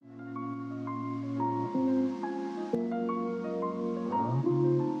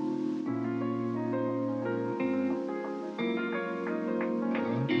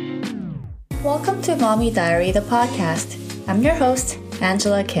Welcome to Mommy Diary, the podcast. I'm your host,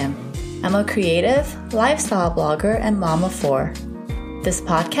 Angela Kim. I'm a creative, lifestyle blogger and mom of four. This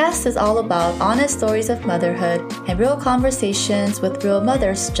podcast is all about honest stories of motherhood and real conversations with real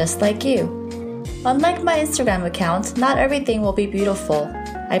mothers just like you. Unlike my Instagram account, not everything will be beautiful.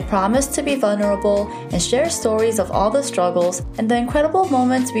 I promise to be vulnerable and share stories of all the struggles and the incredible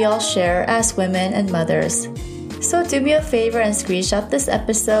moments we all share as women and mothers. So do me a favor and screenshot this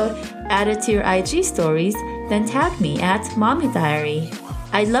episode, add it to your IG stories, then tag me at Mommy Diary.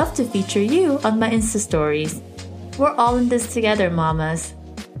 I'd love to feature you on my Insta stories. We're all in this together, mamas.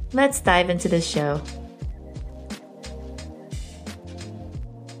 Let's dive into the show.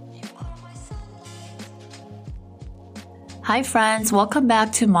 Hi friends, welcome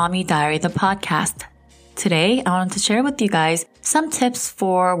back to Mommy Diary, the podcast. Today, I wanted to share with you guys some tips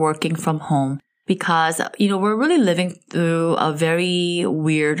for working from home. Because, we're really living through a very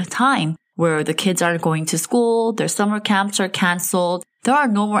weird time where the kids aren't going to school, their summer camps are canceled, there are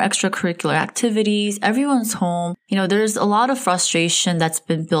no more extracurricular activities, everyone's home. There's a lot of frustration that's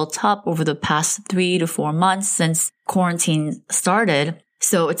been built up over the past 3 to 4 months since quarantine started.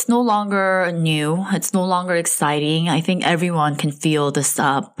 So it's no longer new. It's no longer exciting. I think everyone can feel this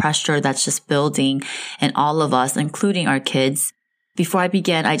pressure that's just building in all of us, including our kids. Before I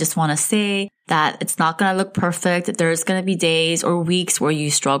begin, I just want to say that it's not going to look perfect. There's going to be days or weeks where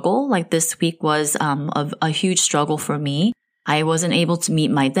you struggle. Like this week was a huge struggle for me. I wasn't able to meet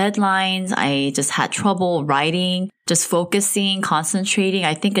my deadlines. I just had trouble writing, just focusing, concentrating.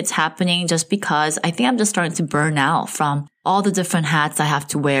 I think it's happening just because I think I'm just starting to burn out from all the different hats I have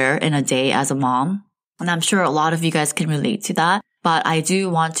to wear in a day as a mom. And I'm sure a lot of you guys can relate to that. But I do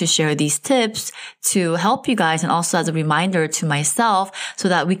want to share these tips to help you guys and also as a reminder to myself so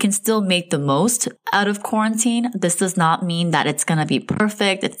that we can still make the most out of quarantine. This does not mean that it's going to be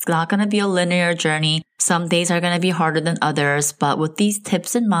perfect. It's not going to be a linear journey. Some days are going to be harder than others. But with these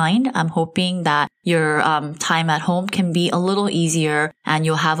tips in mind, I'm hoping that your time at home can be a little easier and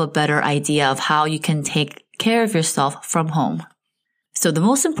you'll have a better idea of how you can take care of yourself from home. So the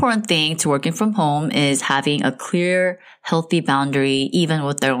most important thing to working from home is having a clear, healthy boundary, even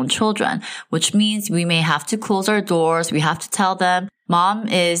with their own children, which means we may have to close our doors. We have to tell them, Mom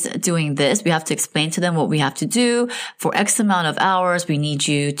is doing this. We have to explain to them what we have to do. For X amount of hours, we need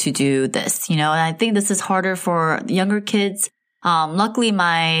you to do this, and I think this is harder for younger kids. Luckily,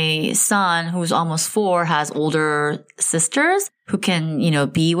 my son, who's almost 4, has older sisters who can,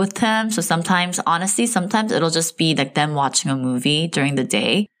 be with him. So sometimes it'll just be like them watching a movie during the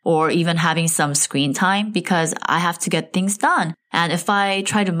day or even having some screen time because I have to get things done. And if I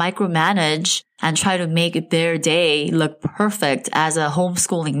try to micromanage and try to make their day look perfect as a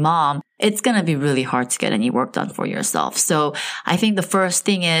homeschooling mom, it's going to be really hard to get any work done for yourself. So I think the first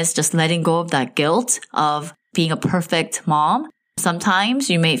thing is just letting go of that guilt of being a perfect mom. Sometimes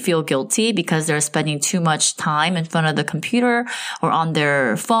you may feel guilty because they're spending too much time in front of the computer or on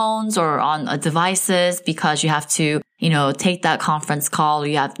their phones or on devices because you have to, take that conference call.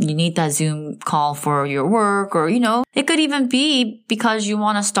 You need that Zoom call for your work or, it could even be because you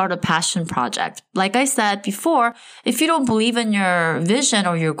want to start a passion project. Like I said before, if you don't believe in your vision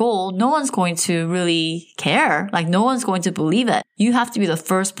or your goal, no one's going to really care. Like no one's going to believe it. You have to be the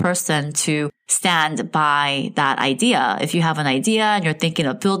first person to stand by that idea. If you have an idea and you're thinking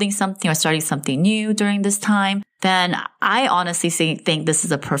of building something or starting something new during this time, then I honestly think this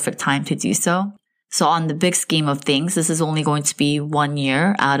is a perfect time to do so. So on the big scheme of things, this is only going to be 1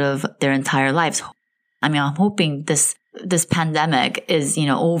 year out of their entire lives. I'm hoping this pandemic is,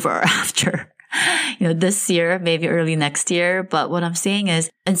 over after this year, maybe early next year. But what I'm saying is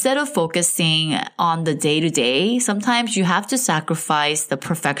instead of focusing on the day to day, sometimes you have to sacrifice the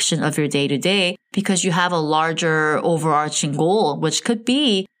perfection of your day to day because you have a larger overarching goal, which could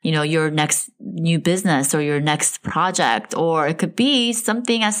be, your next new business or your next project, or it could be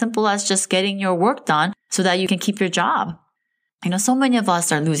something as simple as just getting your work done so that you can keep your job. So many of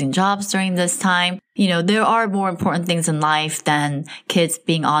us are losing jobs during this time. There are more important things in life than kids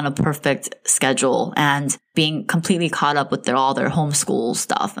being on a perfect schedule and being completely caught up with all their homeschool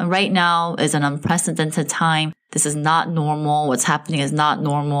stuff. And right now is an unprecedented time. This is not normal. What's happening is not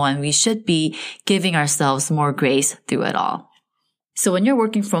normal. And we should be giving ourselves more grace through it all. So when you're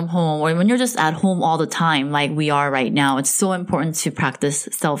working from home or when you're just at home all the time, like we are right now, it's so important to practice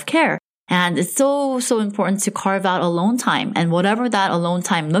self-care. And it's so important to carve out alone time. And whatever that alone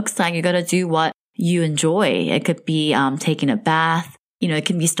time looks like, you got to do what you enjoy. It could be taking a bath. It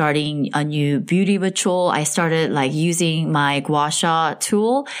can be starting a new beauty ritual. I started using my gua sha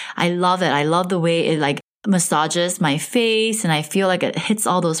tool. I love it. I love the way it massages my face and I feel like it hits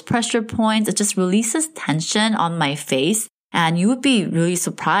all those pressure points. It just releases tension on my face. And you would be really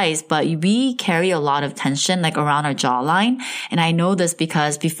surprised, but we carry a lot of tension like around our jawline. And I know this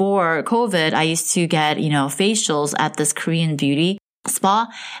because before COVID, I used to get, facials at this Korean beauty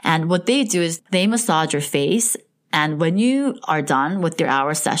spa. And what they do is they massage your face. And when you are done with your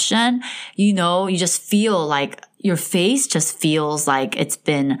hour session, you just feel like your face just feels like it's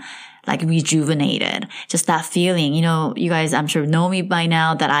been like rejuvenated. Just that feeling, you guys, I'm sure know me by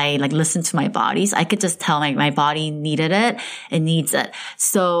now that I like listen to my bodies. I could just tell my body needed it. It needs it.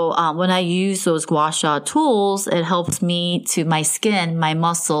 So, when I use those gua sha tools, it helps me to my skin, my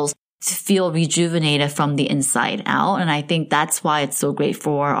muscles to feel rejuvenated from the inside out. And I think that's why it's so great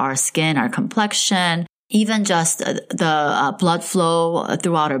for our skin, our complexion, even just the blood flow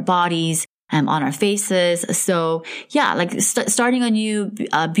throughout our bodies. On our faces. So yeah, like starting a new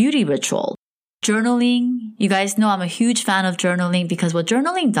beauty ritual. Journaling. You guys know I'm a huge fan of journaling because what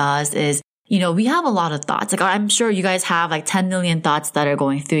journaling does is, we have a lot of thoughts. Like I'm sure you guys have like 10 million thoughts that are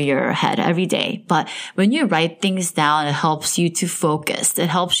going through your head every day. But when you write things down, it helps you to focus. It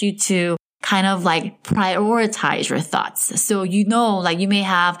helps you to kind of like prioritize your thoughts. So, like you may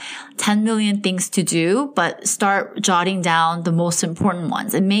have 10 million things to do, but start jotting down the most important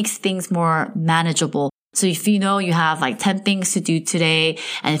ones. It makes things more manageable. So if you have like 10 things to do today,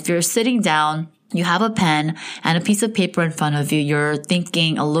 and if you're sitting down, you have a pen and a piece of paper in front of you, you're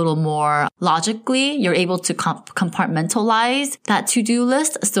thinking a little more logically, you're able to compartmentalize that to-do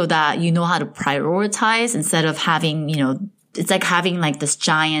list so that you know how to prioritize instead of having, it's like having like this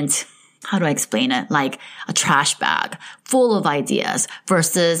giant, how do I explain it? Like a trash bag full of ideas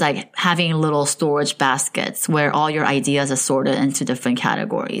versus like having little storage baskets where all your ideas are sorted into different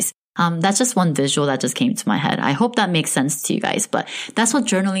categories. That's just one visual that just came to my head. I hope that makes sense to you guys, but that's what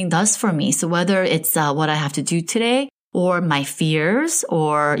journaling does for me. So whether it's what I have to do today or my fears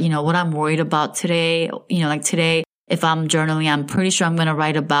or, what I'm worried about today, like today, if I'm journaling, I'm pretty sure I'm going to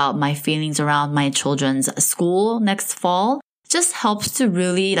write about my feelings around my children's school next fall. Just helps to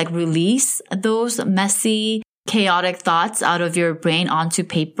really like release those messy, chaotic thoughts out of your brain onto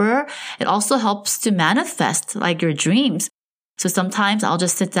paper. It also helps to manifest like your dreams. So sometimes I'll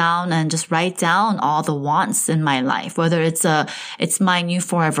just sit down and just write down all the wants in my life, whether it's my new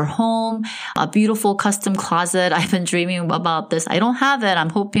forever home, a beautiful custom closet. I've been dreaming about this. I don't have it. I'm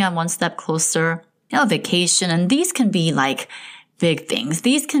hoping I'm one step closer, vacation. And these can be like big things.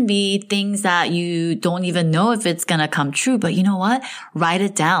 These can be things that you don't even know if it's going to come true. But you know what? Write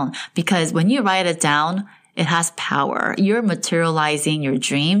it down, because when you write it down, it has power. You're materializing your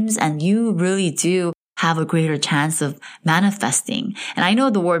dreams and you really do have a greater chance of manifesting. And I know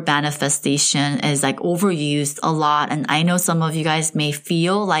the word manifestation is like overused a lot. And I know some of you guys may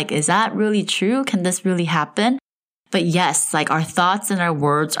feel like, is that really true? Can this really happen? But yes, like our thoughts and our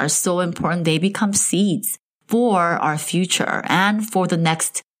words are so important. They become seeds for our future and for the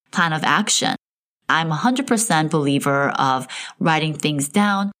next plan of action. I'm 100% believer of writing things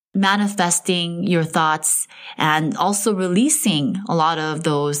down, manifesting your thoughts, and also releasing a lot of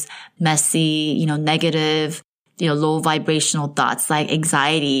those messy, negative, low vibrational thoughts like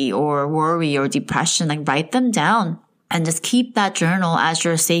anxiety or worry or depression. Like write them down and just keep that journal as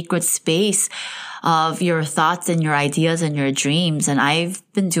your sacred space of your thoughts and your ideas and your dreams. And I've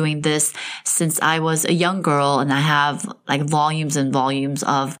been doing this since I was a young girl, and I have like volumes and volumes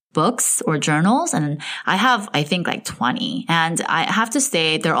of books or journals, and I have, I think, like 20. And I have to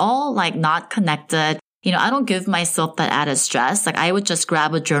say they're all like not connected. I don't give myself that added stress. Like I would just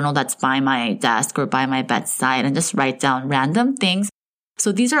grab a journal that's by my desk or by my bedside and just write down random things.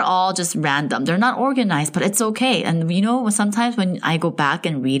 So these are all just random. They're not organized, but it's okay. And sometimes when I go back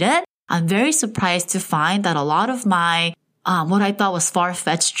and read it, I'm very surprised to find that a lot of my, what I thought was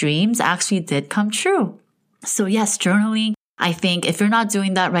far-fetched dreams actually did come true. So yes, journaling. I think if you're not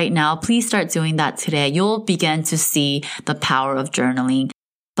doing that right now, please start doing that today. You'll begin to see the power of journaling,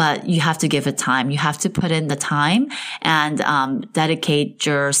 but you have to give it time. You have to put in the time and dedicate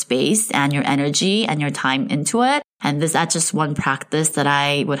your space and your energy and your time into it. And that's just one practice that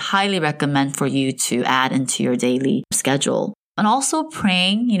I would highly recommend for you to add into your daily schedule. And also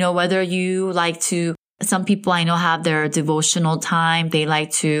praying, whether you like to, some people I know have their devotional time. They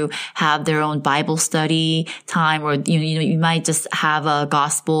like to have their own Bible study time, or, you might just have a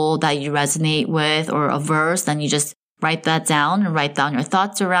gospel that you resonate with or a verse, and you just write that down and write down your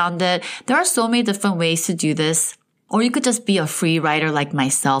thoughts around it. There are so many different ways to do this. Or you could just be a free writer like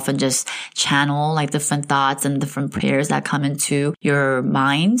myself and just channel like different thoughts and different prayers that come into your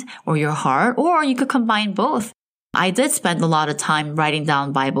mind or your heart. Or you could combine both. I did spend a lot of time writing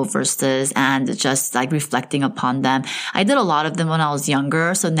down Bible verses and just like reflecting upon them. I did a lot of them when I was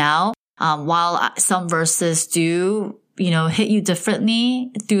younger. So now, while some verses do, hit you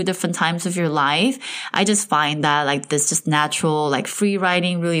differently through different times of your life, I just find that like this just natural, like free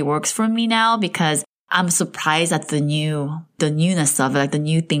writing really works for me now because I'm surprised at the newness of it, like the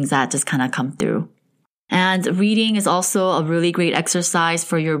new things that just kind of come through. And reading is also a really great exercise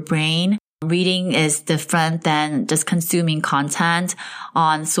for your brain. Reading is different than just consuming content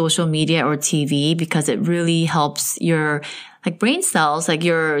on social media or TV because it really helps your like brain cells, like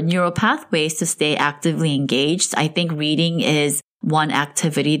your neural pathways to stay actively engaged. I think reading is one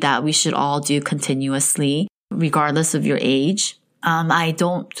activity that we should all do continuously, regardless of your age. I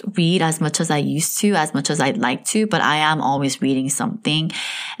don't read as much as I used to, as much as I'd like to, but I am always reading something.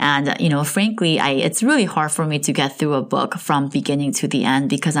 And, frankly, it's really hard for me to get through a book from beginning to the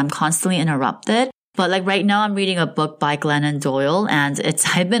end because I'm constantly interrupted. But like right now I'm reading a book by Glennon Doyle and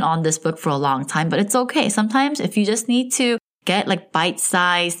I've been on this book for a long time, but it's okay. Sometimes if you just need to get like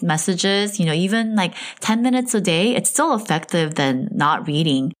bite-sized messages, even like 10 minutes a day, it's still effective than not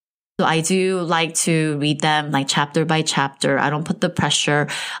reading. So I do like to read them like chapter by chapter. I don't put the pressure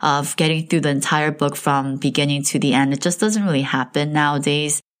of getting through the entire book from beginning to the end. It just doesn't really happen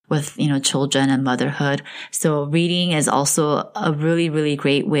nowadays with, children and motherhood. So reading is also a really, really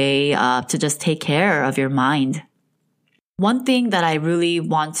great way to just take care of your mind. One thing that I really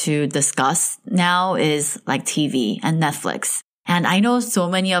want to discuss now is like TV and Netflix. And I know so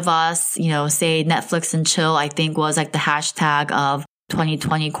many of us, say Netflix and chill, I think was like the hashtag of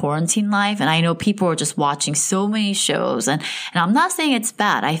 2020 quarantine life. And I know people are just watching so many shows and I'm not saying it's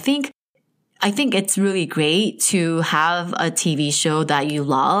bad. I think it's really great to have a TV show that you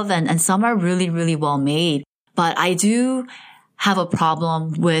love and some are really, really well made. But I do have a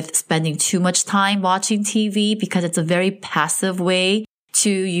problem with spending too much time watching TV because it's a very passive way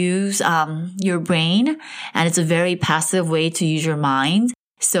to use your brain and it's a very passive way to use your mind.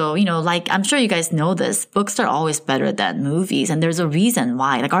 So, like I'm sure you guys know this, books are always better than movies and there's a reason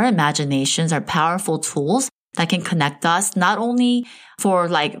why. Like our imaginations are powerful tools that can connect us not only for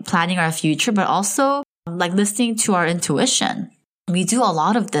like planning our future, but also like listening to our intuition. We do a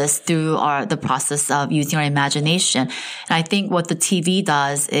lot of this through the process of using our imagination. And I think what the TV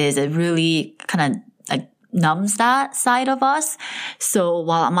does is it really kind of like numbs that side of us. So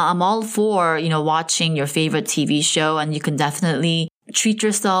while I'm all for, watching your favorite TV show and you can definitely treat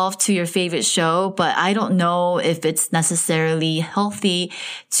yourself to your favorite show, but I don't know if it's necessarily healthy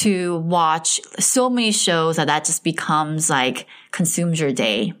to watch so many shows that just becomes like consumes your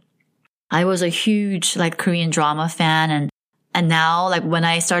day. I was a huge like Korean drama fan and now like when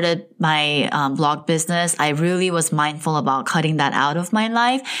I started my blog business, I really was mindful about cutting that out of my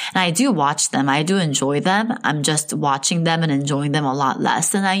life. And I do watch them. I do enjoy them. I'm just watching them and enjoying them a lot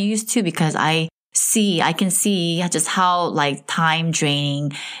less than I used to because I can see just how like time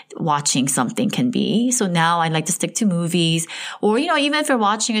draining watching something can be. So now I like to stick to movies or, even if you're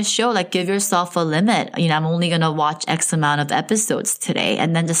watching a show, like give yourself a limit. I'm only going to watch X amount of episodes today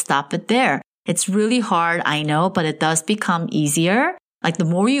and then just stop it there. It's really hard, I know, but it does become easier. Like the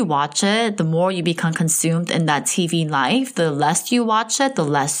more you watch it, the more you become consumed in that TV life. The less you watch it, the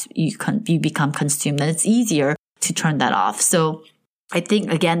less you become consumed and it's easier to turn that off. So I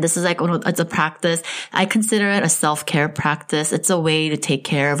think, again, this is like, it's a practice. I consider it a self-care practice. It's a way to take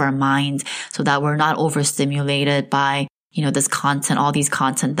care of our mind so that we're not overstimulated by, this content, all these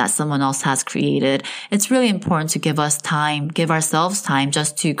content that someone else has created. It's really important to give ourselves time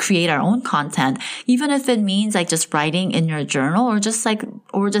just to create our own content, even if it means like just writing in your journal or just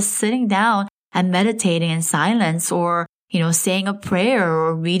sitting down and meditating in silence or, saying a prayer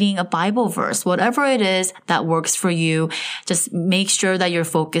or reading a Bible verse, whatever it is that works for you. Just make sure that you're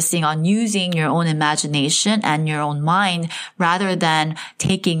focusing on using your own imagination and your own mind rather than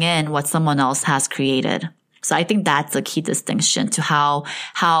taking in what someone else has created. So I think that's a key distinction to how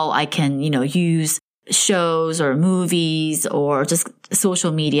I can, use shows or movies or just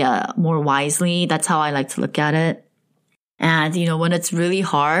social media more wisely. That's how I like to look at it. And, when it's really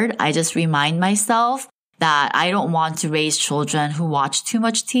hard, I just remind myself that I don't want to raise children who watch too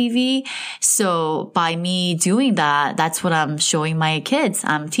much TV. So by me doing that, that's what I'm showing my kids.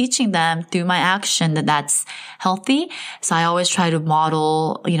 I'm teaching them through my action that that's healthy. So I always try to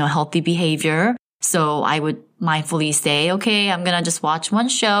model, healthy behavior. So I would mindfully say, okay, I'm going to just watch one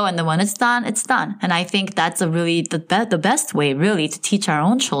show and then when it's done, it's done. And I think that's the best way really to teach our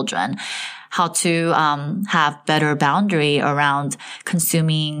own children how to have better boundary around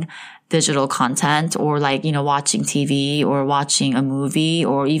consuming digital content or like, watching TV or watching a movie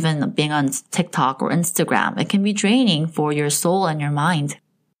or even being on TikTok or Instagram. It can be draining for your soul and your mind.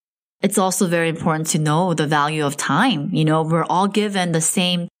 It's also very important to know the value of time. We're all given the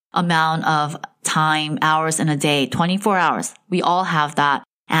same amount of time, hours in a day, 24 hours. We all have that.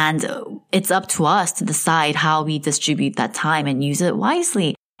 And it's up to us to decide how we distribute that time and use it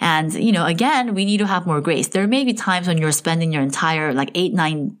wisely. And, again, we need to have more grace. There may be times when you're spending your entire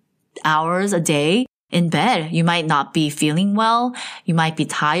 8-9 hours a day in bed. You might not be feeling well. You might be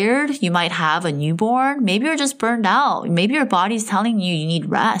tired. You might have a newborn. Maybe you're just burned out. Maybe your body's telling you need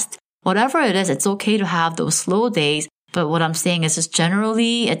rest. Whatever it is, it's okay to have those slow days. But what I'm saying is just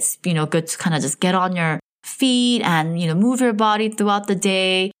generally, it's, good to kind of just get on your feet and, move your body throughout the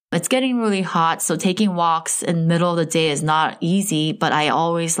day. It's getting really hot, so taking walks in the middle of the day is not easy, but I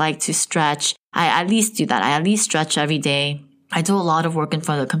always like to stretch. I at least do that. I at least stretch every day. I do a lot of work in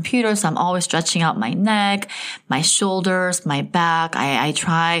front of the computer, so I'm always stretching out my neck, my shoulders, my back. I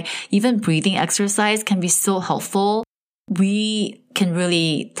try. Even breathing exercise can be so helpful. We can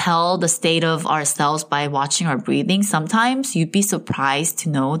really tell the state of ourselves by watching our breathing. Sometimes you'd be surprised to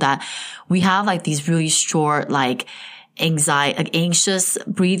know that we have these really short, anxious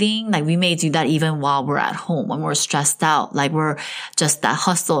breathing. We may do that even while we're at home when we're stressed out. We're just that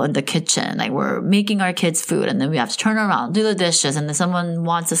hustle in the kitchen. We're making our kids food and then we have to turn around, do the dishes, and then someone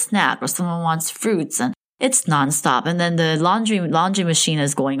wants a snack or someone wants fruits and it's nonstop. And then the laundry machine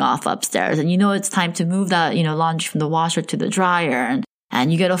is going off upstairs and it's time to move that, laundry from the washer to the dryer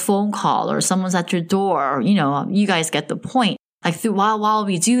and you get a phone call or someone's at your door or, you guys get the point. While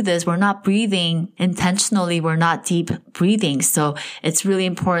we do this, we're not breathing intentionally. We're not deep breathing. So it's really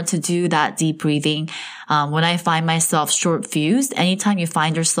important to do that deep breathing. When I find myself short-fused, anytime you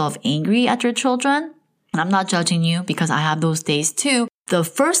find yourself angry at your children, and I'm not judging you because I have those days too, the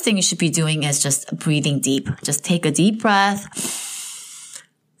first thing you should be doing is just breathing deep. Just take a deep breath,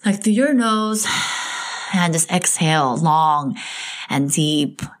 through your nose, and just exhale long and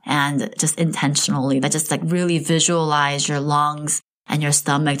deep and just intentionally. Just really visualize your lungs and your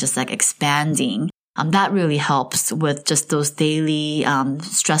stomach just expanding. That really helps with just those daily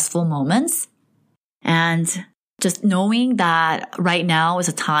stressful moments. And just knowing that right now is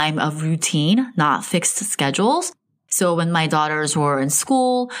a time of routine, not fixed schedules. So when my daughters were in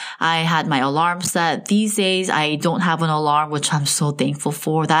school, I had my alarm set. These days, I don't have an alarm, which I'm so thankful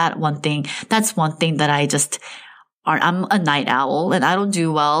for. That's one thing that I'm a night owl and I don't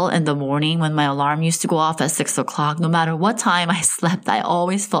do well in the morning when my alarm used to go off at 6 o'clock. No matter what time I slept, I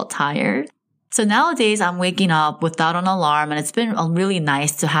always felt tired. So nowadays I'm waking up without an alarm and it's been really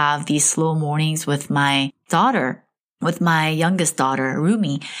nice to have these slow mornings with my daughter. With my youngest daughter,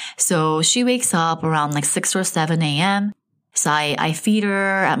 Rumi. So she wakes up around 6 or 7 a.m. So I feed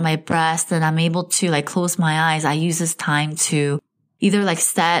her at my breast and I'm able to close my eyes. I use this time to either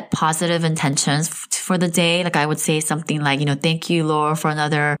set positive intentions for the day. I would say something thank you, Lord, for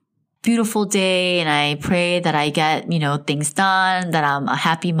another beautiful day. And I pray that I get, things done, that I'm a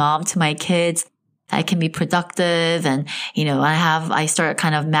happy mom to my kids. I can be productive. And, I start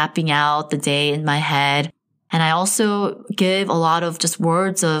kind of mapping out the day in my head. And I also give a lot of just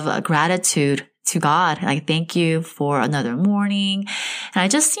words of gratitude to God. Thank you for another morning. And I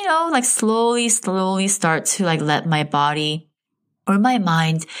just, slowly start to let my body or my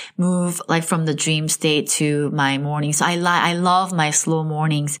mind move from the dream state to my morning. So I love my slow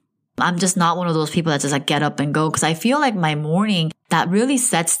mornings. I'm just not one of those people that just get up and go because I feel my morning, that really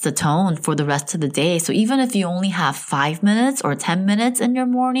sets the tone for the rest of the day. So even if you only have 5 minutes or 10 minutes in your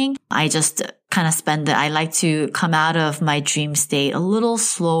morning, I just kind of spend it. I like to come out of my dream state a little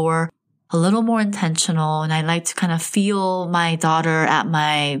slower, a little more intentional, and I like to kind of feel my daughter at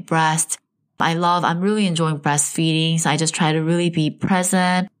my breast. I'm really enjoying breastfeeding, so I just try to really be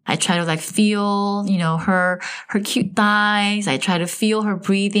present. I try to feel, her cute thighs. I try to feel her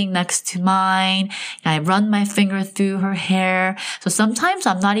breathing next to mine. And I run my finger through her hair. So sometimes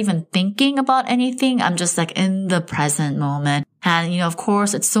I'm not even thinking about anything. I'm just in the present moment. And, of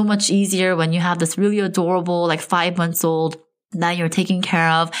course, it's so much easier when you have this really adorable, 5 months old that you're taking care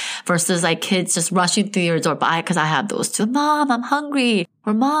of versus kids just rushing through your door. But because I have those too. Mom, I'm hungry.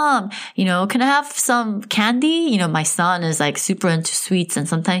 Or mom, can I have some candy? My son is super into sweets and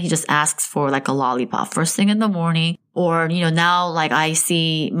sometimes he just asks for a lollipop first thing in the morning. Or, now I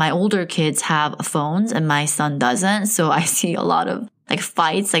see my older kids have phones and my son doesn't. So I see a lot of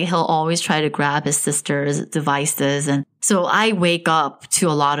fights. He'll always try to grab his sister's devices. And so I wake up to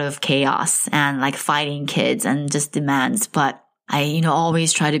a lot of chaos and fighting kids and just demands. But I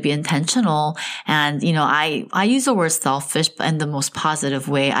always try to be intentional. And, I use the word selfish, but in the most positive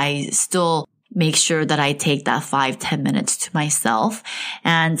way. I still make sure that I take that 5-10 minutes to myself.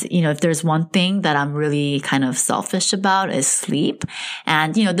 And, if there's one thing that I'm really kind of selfish about is sleep.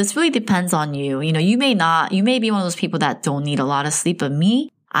 And, this really depends on you. You may be one of those people that don't need a lot of sleep, but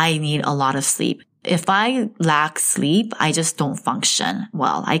me, I need a lot of sleep. If I lack sleep, I just don't function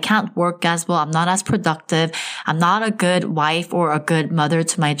well. I can't work as well. I'm not as productive. I'm not a good wife or a good mother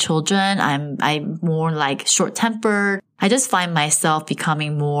to my children. I'm more like short-tempered. I just find myself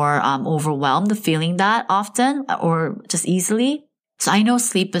becoming more overwhelmed, feeling that often or just easily. So I know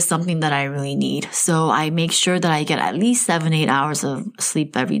sleep is something that I really need. So I make sure that I get at least 7-8 hours of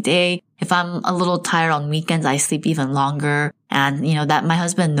sleep every day. If I'm a little tired on weekends, I sleep even longer. And, that my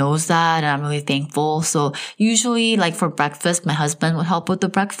husband knows that, and I'm really thankful. So usually, like for breakfast, my husband would help with the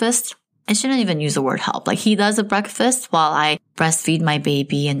breakfast. I shouldn't even use the word help. Like he does the breakfast while I breastfeed my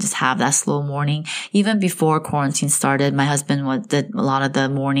baby and just have that slow morning. Even before quarantine started, my husband did a lot of the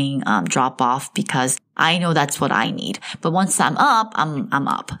morning drop off because I know that's what I need. But once I'm up, I'm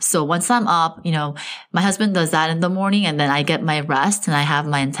up. So once I'm up, my husband does that in the morning and then I get my rest and I have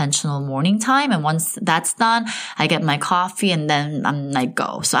my intentional morning time. And once that's done, I get my coffee and then I'm like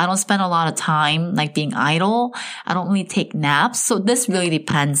go. So I don't spend a lot of time like being idle. I don't really take naps. So this really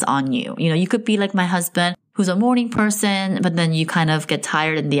depends on you. You could be like my husband who's a morning person, but then you kind of get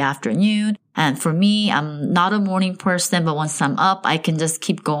tired in the afternoon. And for me, I'm not a morning person, but once I'm up, I can just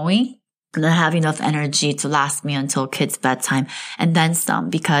keep going. And I have enough energy to last me until kids' bedtime and then some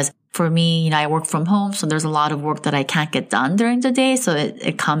because for me, I work from home. So there's a lot of work that I can't get done during the day. So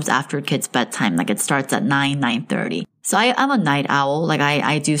it comes after kids' bedtime. Like it starts at 9:30. So I'm a night owl. Like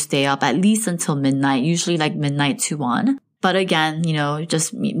I do stay up at least until midnight, usually like midnight to 1. But again,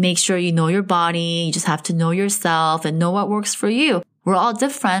 just make sure you know your body. You just have to know yourself and know what works for you. We're all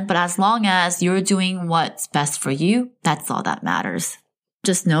different, but as long as you're doing what's best for you, that's all that matters.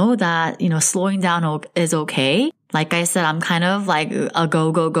 Just know that, slowing down is okay. Like I said, I'm kind of like a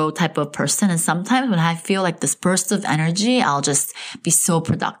go type of person. And sometimes when I feel like this burst of energy, I'll just be so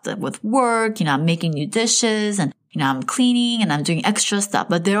productive with work. I'm making new dishes and, I'm cleaning and I'm doing extra stuff.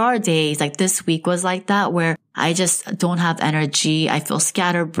 But there are days like this week was like that where I just don't have energy. I feel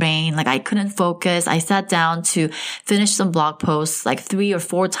scatterbrained. Like I couldn't focus. I sat down to finish some blog posts like 3 or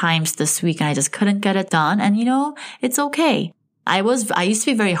 4 times this week and I just couldn't get it done. And it's okay. I used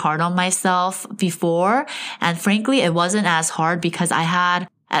to be very hard on myself before. And frankly, it wasn't as hard because I had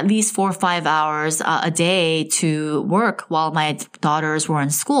at least 4 or 5 hours a day to work while my daughters were in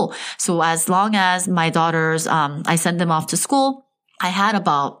school. So as long as my daughters, I sent them off to school, I had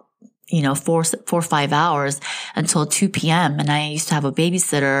about 4 or 5 hours until 2 p.m. And I used to have a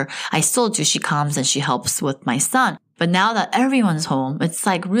babysitter. I still do. She comes and she helps with my son. But now that everyone's home, it's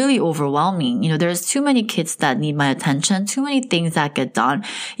like really overwhelming. There's too many kids that need my attention, too many things that get done,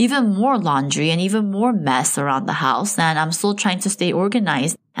 even more laundry and even more mess around the house. And I'm still trying to stay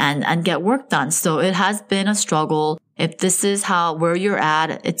organized and get work done. So it has been a struggle. If this is where you're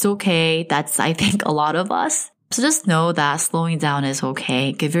at, it's okay. That's, I think, a lot of us. So just know that slowing down is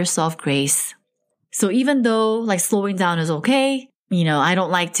okay. Give yourself grace. So even though like slowing down is okay, I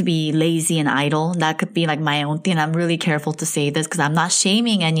don't like to be lazy and idle. That could be like my own thing. I'm really careful to say this because I'm not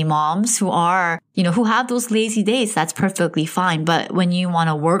shaming any moms who are, who have those lazy days. That's perfectly fine. But when you want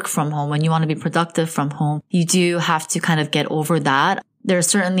to work from home, when you want to be productive from home, you do have to kind of get over that. There's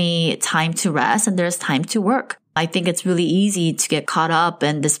certainly time to rest and there's time to work. I think it's really easy to get caught up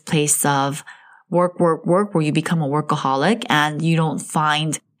in this place of work, where you become a workaholic and you don't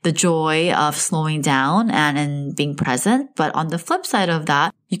find the joy of slowing down and being present. But on the flip side of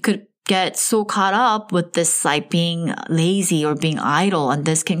that, you could get so caught up with this like being lazy or being idle. And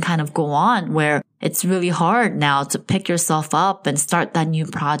this can kind of go on where it's really hard now to pick yourself up and start that new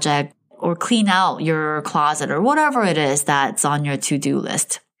project or clean out your closet or whatever it is that's on your to-do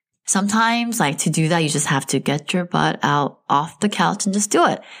list. Sometimes like to do that, you just have to get your butt out off the couch and just do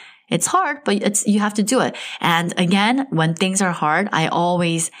it. It's hard, but you have to do it. And again, when things are hard, I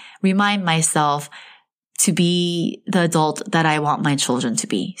always remind myself to be the adult that I want my children to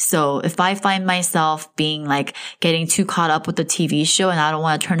be. So if I find myself being like getting too caught up with the TV show and I don't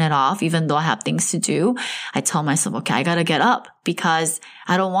want to turn it off, even though I have things to do, I tell myself, okay, I got to get up because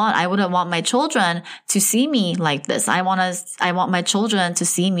I wouldn't want my children to see me like this. I want my children to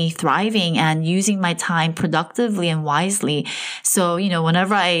see me thriving and using my time productively and wisely. So,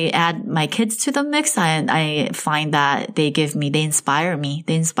 whenever I add my kids to the mix, I find that they inspire me.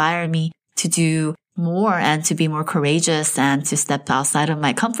 They inspire me to do more and to be more courageous and to step outside of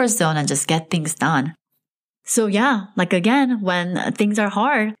my comfort zone and just get things done. So yeah, like again, when things are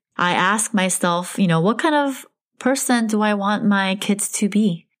hard, I ask myself, what kind of person do I want my kids to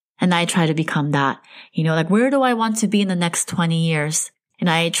be? And I try to become that, like where do I want to be in the next 20 years? And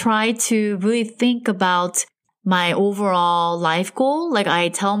I try to really think about my overall life goal. Like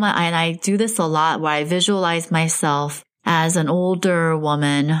and I do this a lot where I visualize myself as an older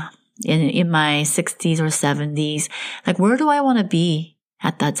woman in my 60s or 70s. Like where do I want to be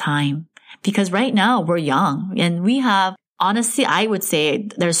at that time? Because right now we're young and we have, honestly, I would say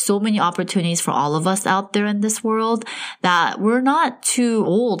there's so many opportunities for all of us out there in this world that we're not too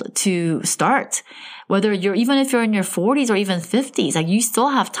old to start. Even if you're in your 40s or even 50s, like you still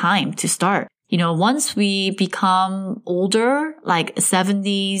have time to start. Once we become older, like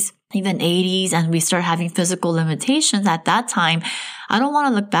 70s, even 80s, and we start having physical limitations at that time, I don't want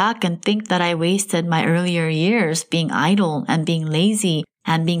to look back and think that I wasted my earlier years being idle and being lazy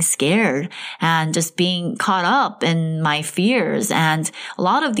and being scared and just being caught up in my fears. And a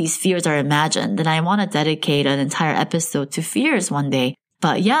lot of these fears are imagined, and I want to dedicate an entire episode to fears one day.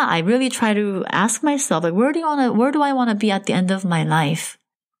 But yeah, I really try to ask myself, like, where do I want to be at the end of my life?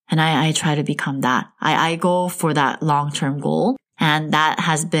 And I try to become that. I go for that long-term goal. And that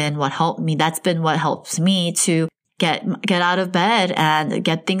has been what helped me. That's been what helps me to get out of bed and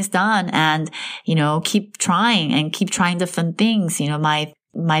get things done and, keep trying different things.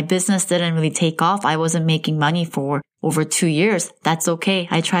 My business didn't really take off. I wasn't making money for over 2 years. That's okay.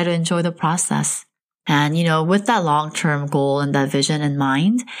 I try to enjoy the process. And, with that long-term goal and that vision in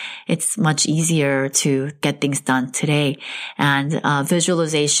mind, it's much easier to get things done today. And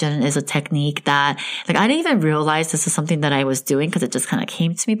visualization is a technique that, like, I didn't even realize this is something that I was doing because it just kind of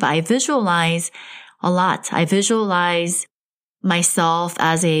came to me, but I visualize a lot. I visualize myself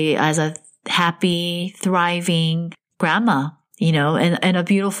as a happy, thriving grandma, in a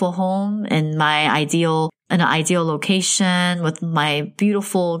beautiful home in an ideal location with my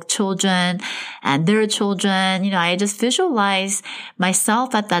beautiful children and their children. I just visualize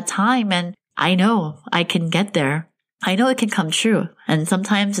myself at that time, and I know I can get there. I know it can come true. And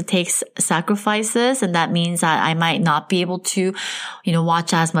sometimes it takes sacrifices, and that means that I might not be able to,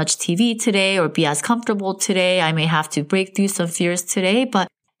 watch as much TV today or be as comfortable today. I may have to break through some fears today, but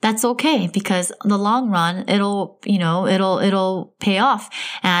that's okay, because in the long run, it'll pay off.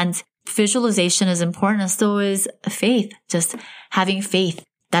 And visualization is important, and so is faith. Just having faith.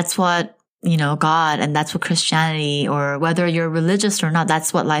 That's what, God, and that's what Christianity, or whether you're religious or not,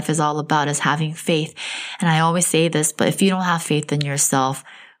 that's what life is all about, is having faith. And I always say this, but if you don't have faith in yourself,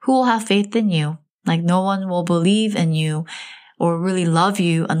 who will have faith in you? Like, no one will believe in you or really love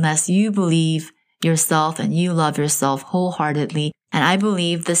you unless you believe yourself and you love yourself wholeheartedly. And I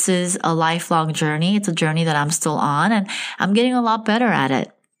believe this is a lifelong journey. It's a journey that I'm still on, and I'm getting a lot better at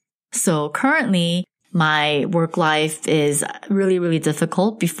it. So currently, my work life is really, really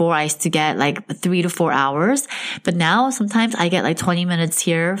difficult. Before, I used to get like 3 to 4 hours, but now sometimes I get like 20 minutes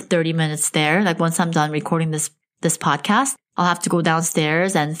here, 30 minutes there. Like once I'm done recording this podcast, I'll have to go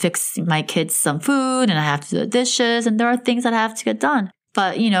downstairs and fix my kids some food, and I have to do the dishes, and there are things that I have to get done.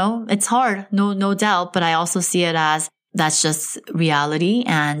 But it's hard, no doubt, but I also see it as that's just reality,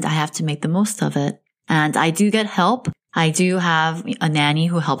 and I have to make the most of it. And I do get help. I do have a nanny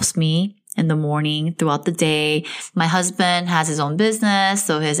who helps me in the morning, throughout the day. My husband has his own business,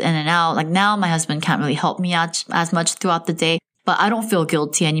 so he's in and out. Like now, my husband can't really help me out as much throughout the day, but I don't feel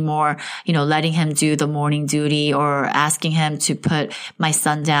guilty anymore, letting him do the morning duty or asking him to put my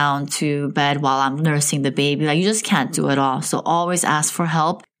son down to bed while I'm nursing the baby. Like, you just can't do it all. So always ask for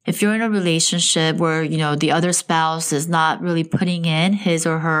help. If you're in a relationship where, the other spouse is not really putting in his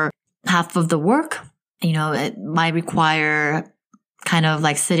or her half of the work, it might require kind of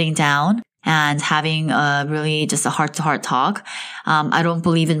like sitting down and having really just a heart-to-heart talk. I don't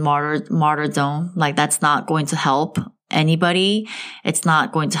believe in martyrdom. Like, that's not going to help anybody. It's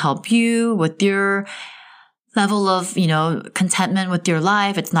not going to help you with your level of, contentment with your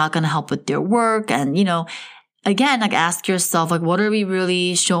life. It's not going to help with your work. And, again, like, ask yourself, like, what are we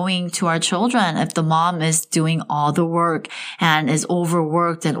really showing to our children? If the mom is doing all the work and is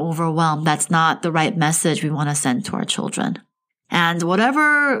overworked and overwhelmed, that's not the right message we want to send to our children. And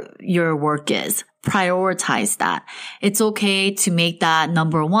whatever your work is, prioritize that. It's okay to make that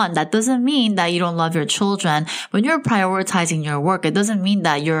number one. That doesn't mean that you don't love your children. When you're prioritizing your work, it doesn't mean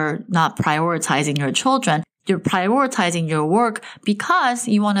that you're not prioritizing your children. You're prioritizing your work because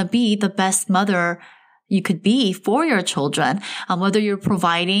you want to be the best mother you could be for your children. Whether you're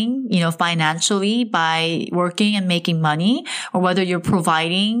providing, financially by working and making money, or whether you're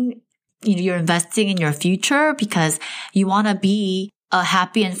providing, you're investing in your future because you want to be a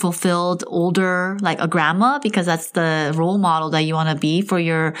happy and fulfilled older, like a grandma, because that's the role model that you want to be for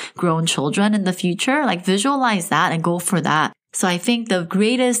your grown children in the future. Like visualize that and go for that. So I think the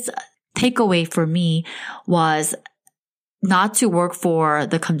greatest takeaway for me was not to work for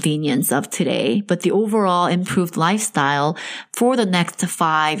the convenience of today, but the overall improved lifestyle for the next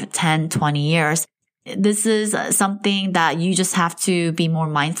 5, 10, 20 years. This is something that you just have to be more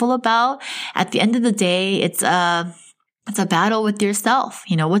mindful about. At the end of the day, it's a battle with yourself.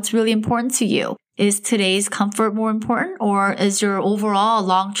 You know, what's really important to you? Is today's comfort more important, or is your overall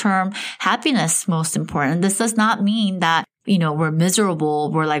long-term happiness most important? This does not mean that, you know, we're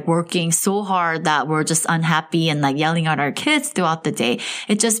miserable. We're like working so hard that we're just unhappy and like yelling at our kids throughout the day.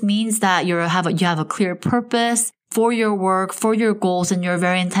 It just means that you have a clear purpose for your work, for your goals, and you're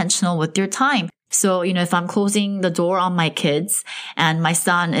very intentional with your time. So, you know, if I'm closing the door on my kids and my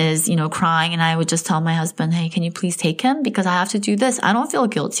son is, you know, crying, and I would just tell my husband, hey, can you please take him? Because I have to do this. I don't feel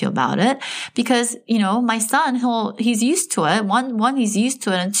guilty about it because, you know, my son, he's used to it. One, he's used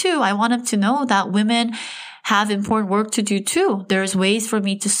to it. And two, I want him to know that women have important work to do too. There's ways for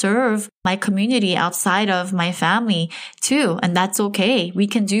me to serve my community outside of my family too. And that's okay. We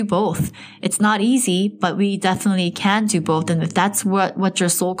can do both. It's not easy, but we definitely can do both. And if that's what your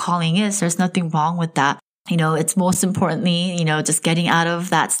soul calling is, there's nothing wrong with that. You know, it's most importantly, you know, just getting out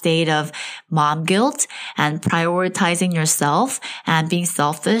of that state of mom guilt and prioritizing yourself and being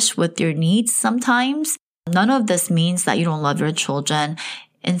selfish with your needs sometimes. None of this means that you don't love your children.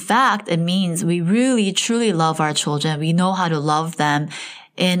 In fact, it means we really, truly love our children. We know how to love them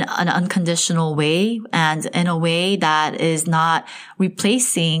in an unconditional way and in a way that is not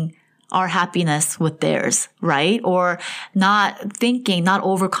replacing our happiness with theirs, right? Or not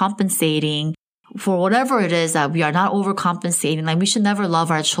overcompensating for whatever it is that we are not overcompensating. Like we should never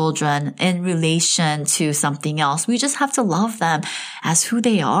love our children in relation to something else. We just have to love them as who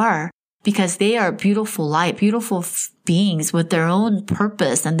they are. Because they are beautiful light, beautiful beings with their own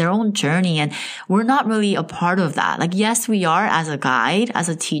purpose and their own journey. And we're not really a part of that. Like, yes, we are as a guide, as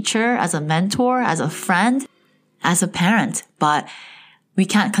a teacher, as a mentor, as a friend, as a parent, but we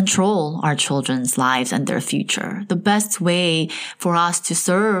can't control our children's lives and their future. The best way for us to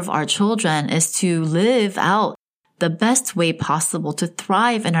serve our children is to live out the best way possible, to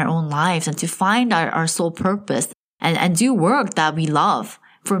thrive in our own lives and to find our soul purpose and do work that we love.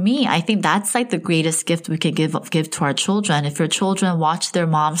 For me, I think that's like the greatest gift we could give to our children. If your children watch their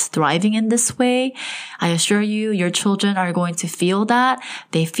moms thriving in this way, I assure you, your children are going to feel that.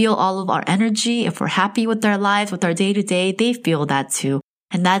 They feel all of our energy. If we're happy with their lives, with our day to day, they feel that too.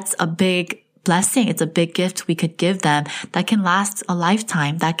 And that's a big blessing. It's a big gift we could give them that can last a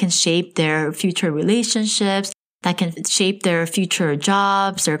lifetime, that can shape their future relationships, that can shape their future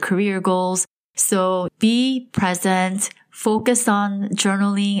jobs, their career goals. So be present. Focus on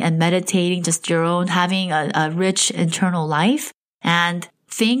journaling and meditating, just your own, having a rich internal life, and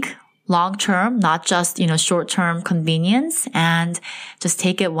think long-term, not just, you know, short-term convenience, and just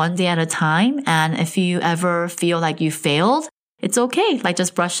take it one day at a time. And if you ever feel like you failed, it's okay. Like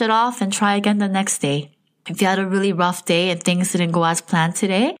just brush it off and try again the next day. If you had a really rough day and things didn't go as planned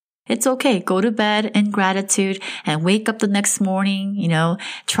today, it's okay. Go to bed in gratitude and wake up the next morning, you know,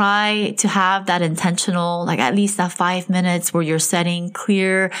 try to have that intentional, like at least that 5 minutes where you're setting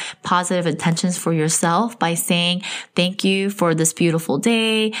clear, positive intentions for yourself by saying, thank you for this beautiful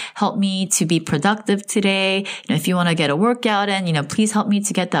day. Help me to be productive today. You know, if you want to get a workout in, you know, please help me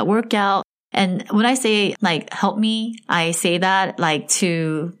to get that workout. And when I say like, help me, I say that like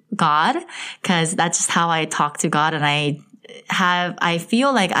to God, because that's just how I talk to God. And I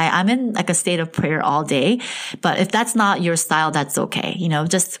feel like I'm in like a state of prayer all day, but if that's not your style, that's okay. You know,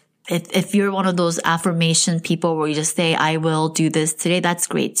 just if you're one of those affirmation people where you just say, I will do this today, that's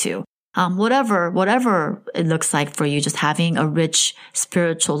great too. Whatever it looks like for you, just having a rich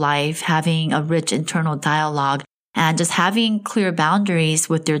spiritual life, having a rich internal dialogue, and just having clear boundaries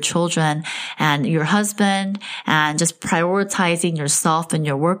with your children and your husband, and just prioritizing yourself and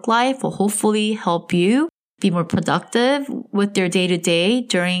your work life will hopefully help you be more productive with your day-to-day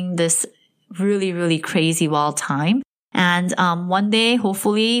during this really, really crazy wild time. And one day,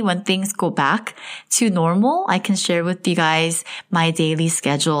 hopefully, when things go back to normal, I can share with you guys my daily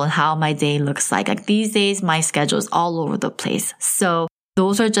schedule and how my day looks like. Like these days, my schedule is all over the place. So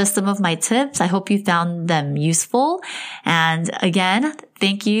those are just some of my tips. I hope you found them useful. And again,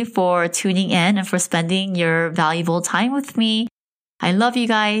 thank you for tuning in and for spending your valuable time with me. I love you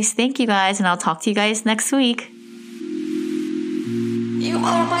guys. Thank you guys. And I'll talk to you guys next week. You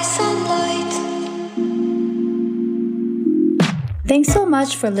are my sunlight. Thanks so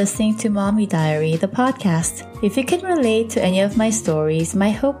much for listening to Mommy Diary, the podcast. If you can relate to any of my stories, my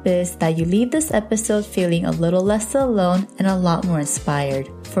hope is that you leave this episode feeling a little less alone and a lot more inspired.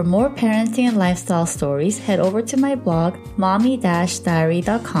 For more parenting and lifestyle stories, head over to my blog,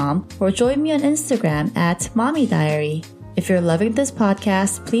 mommy-diary.com, or join me on Instagram at mommydiary. If you're loving this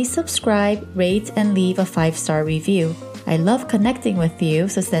podcast, please subscribe, rate, and leave a 5-star review. I love connecting with you,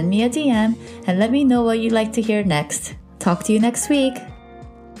 so send me a DM and let me know what you'd like to hear next. Talk to you next week.